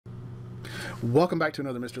Welcome back to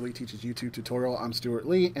another Mr. Lee Teaches YouTube tutorial. I'm Stuart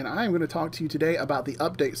Lee, and I'm going to talk to you today about the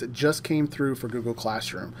updates that just came through for Google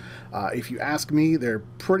Classroom. If you ask me, they're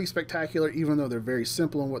pretty spectacular. Even though they're very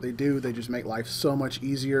simple in what they do, they just make life so much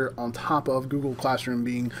easier, on top of Google Classroom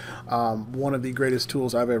being one of the greatest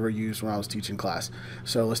tools I've ever used when I was teaching class.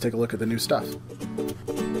 So let's take a look at the new stuff.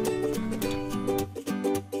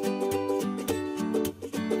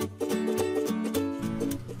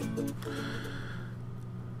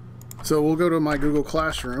 So we'll go to my Google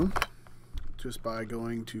Classroom just by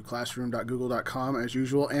going to classroom.google.com as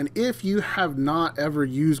usual. And if you have not ever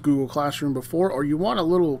used Google Classroom before, or you want a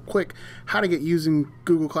little quick how to get using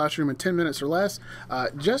Google Classroom in 10 minutes or less,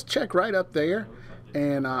 just check right up there.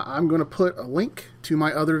 And I'm going to put a link to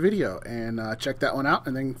my other video, and check that one out,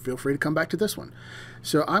 and then feel free to come back to this one.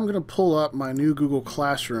 So I'm going to pull up my new Google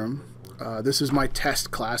Classroom. This is my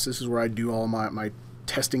test class. This is where I do all my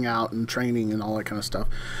testing out and training and all that kind of stuff.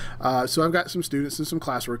 So I've got some students and some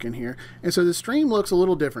classwork in here, and so the stream looks a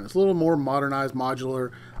little different. It's a little more modernized,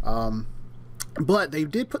 modular, but they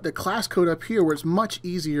did put the class code up here where it's much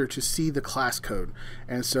easier to see the class code.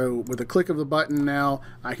 And so with a click of the button now,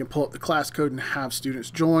 I can pull up the class code and have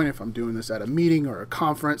students join if I'm doing this at a meeting or a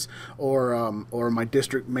conference, or my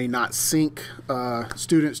district may not sync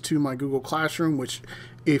students to my Google Classroom, which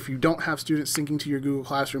if you don't have students syncing to your Google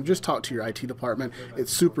Classroom, just talk to your IT department.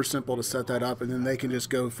 It's super simple to set that up, and then they can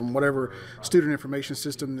just go from whatever student information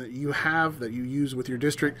system that you have, that you use with your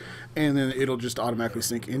district, and then it'll just automatically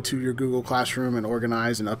sync into your Google Classroom and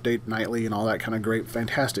organize and update nightly and all that kind of great,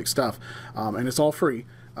 fantastic stuff. And it's all free.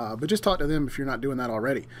 But just talk to them if you're not doing that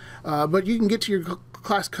already. But you can get to your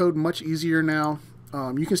class code much easier now.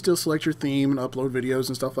 You can still select your theme and upload videos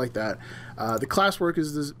and stuff like that. The classwork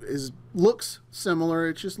looks similar.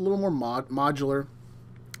 It's just a little more modular.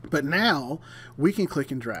 But now we can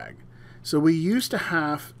click and drag. So we used to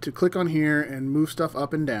have to click on here and move stuff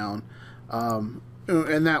up and down,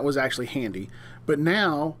 and that was actually handy. But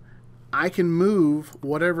now I can move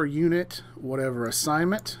whatever unit, whatever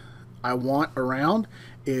assignment I want around.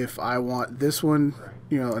 If I want this one,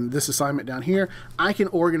 and this assignment down here, I can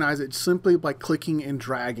organize it simply by clicking and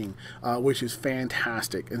dragging, which is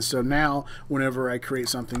fantastic. And so now whenever I create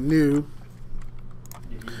something new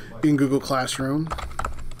in Google Classroom,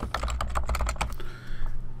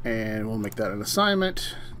 and we'll make that an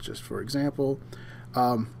assignment just for example,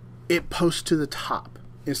 it posts to the top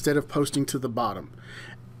instead of posting to the bottom.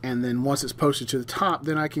 And then once it's posted to the top,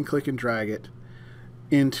 then I can click and drag it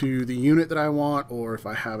into the unit that I want, or if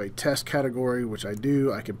I have a test category, which I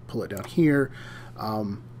do, I can pull it down here.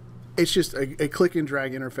 It's just a click and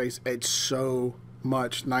drag interface. It's so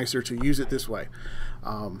much nicer to use it this way.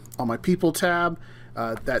 On my people tab,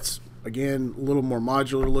 that's again a little more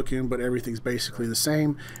modular looking, but everything's basically the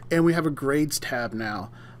same. And we have a grades tab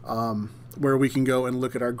now, where we can go and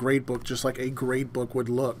look at our grade book just like a grade book would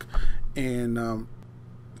look. And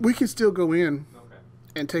we can still go in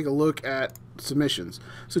and take a look at submissions.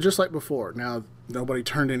 So just like before, now nobody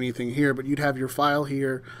turned anything here, but you'd have your file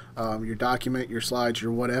here, your document, your slides,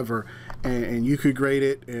 your whatever, and you could grade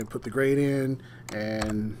it and put the grade in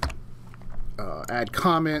and add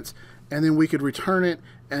comments, and then we could return it,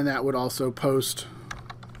 and that would also post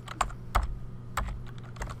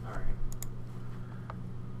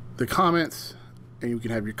the comments, and you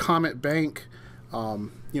can have your comment bank.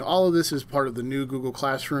 All of this is part of the new Google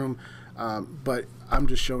Classroom, but I'm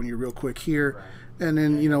just showing you real quick here. And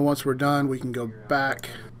then, once we're done, we can go back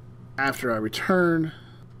after I return,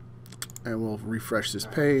 and we'll refresh this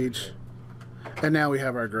page. And now we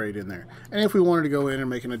have our grade in there. And if we wanted to go in and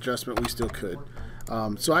make an adjustment, we still could.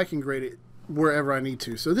 So I can grade it wherever I need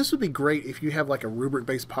to. So this would be great if you have like a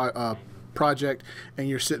rubric-based project and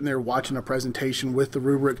you're sitting there watching a presentation with the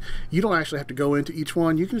rubric. You don't actually have to go into each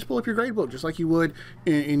one. You can just pull up your grade book just like you would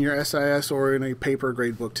in your SIS or in a paper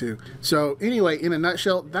grade book too. So anyway, in a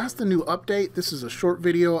nutshell, that's the new update. This is a short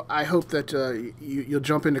video. I hope that you'll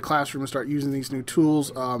jump into Classroom and start using these new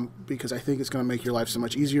tools, because I think it's going to make your life so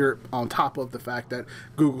much easier, on top of the fact that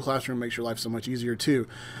Google Classroom makes your life so much easier too.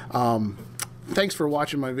 Thanks for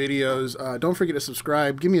watching my videos. Don't forget to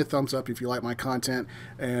subscribe. Give me a thumbs up if you like my content.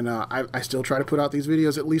 And I still try to put out these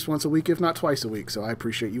videos at least once a week, if not twice a week. So I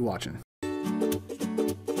appreciate you watching.